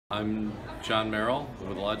I'm John Merrill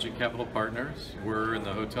with Logic Capital Partners. We're in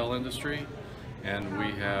the hotel industry, and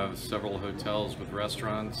we have several hotels with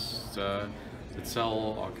restaurants that sell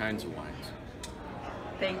all kinds of wines.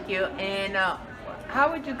 Thank you. And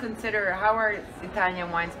how would you consider, how are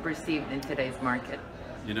Italian wines perceived in today's market?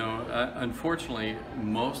 You know, unfortunately,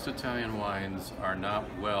 most Italian wines are not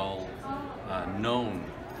well known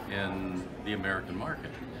in the American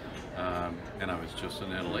market. And I was just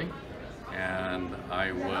in Italy, and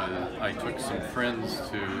I took some friends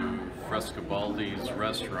to Frescobaldi's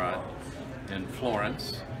restaurant in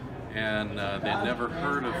Florence, and they'd never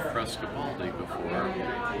heard of Frescobaldi before,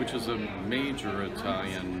 which is a major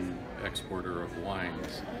Italian exporter of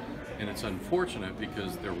wines. And it's unfortunate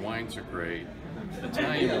because their wines are great,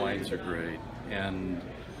 Italian wines are great, and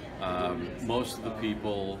most of the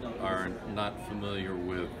people are not familiar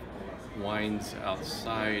with wines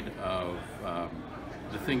outside of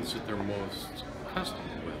the things that they're most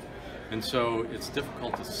accustomed with. And so it's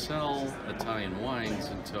difficult to sell Italian wines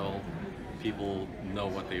until people know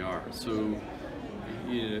what they are. So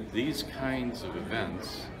these kinds of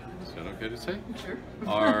events, is that okay to say? Sure.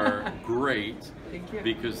 Are great Thank you.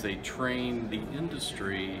 because they train the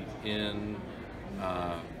industry in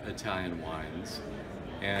Italian wines,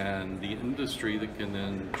 and the industry that can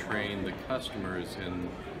then train the customers in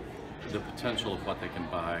the potential of what they can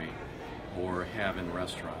buy or have in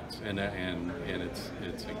restaurants, and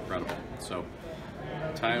it's incredible. So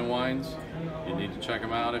Italian wines, you need to check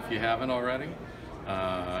them out if you haven't already.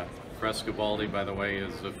 Frescobaldi, by the way,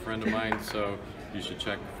 is a friend of mine, so you should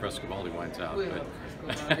check Frescobaldi wines out. We love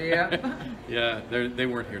Frescobaldi, yeah. Yeah, they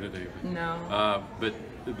weren't here today. But, No. but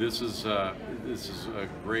this is a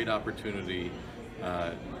great opportunity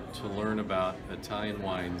to learn about Italian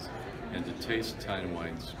wines and to taste Italian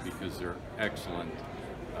wines because they're excellent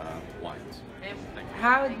wines.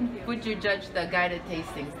 How would you judge the guided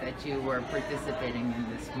tastings that you were participating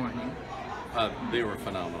in this morning? They were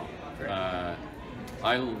phenomenal.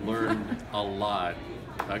 I learned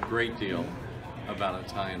a great deal about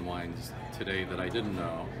Italian wines today that I didn't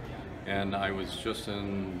know. And I was just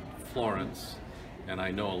in Florence, and I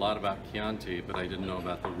know a lot about Chianti, but I didn't know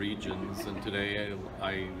about the regions. And today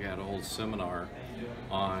I had a whole seminar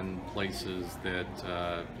on places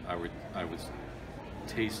that I was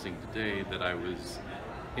tasting today that I was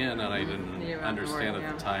in, and I didn't understand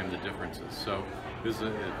at the time the differences. So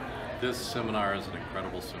this seminar is an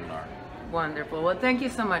incredible seminar. Wonderful. Well, thank you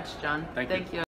so much, John. Thank you.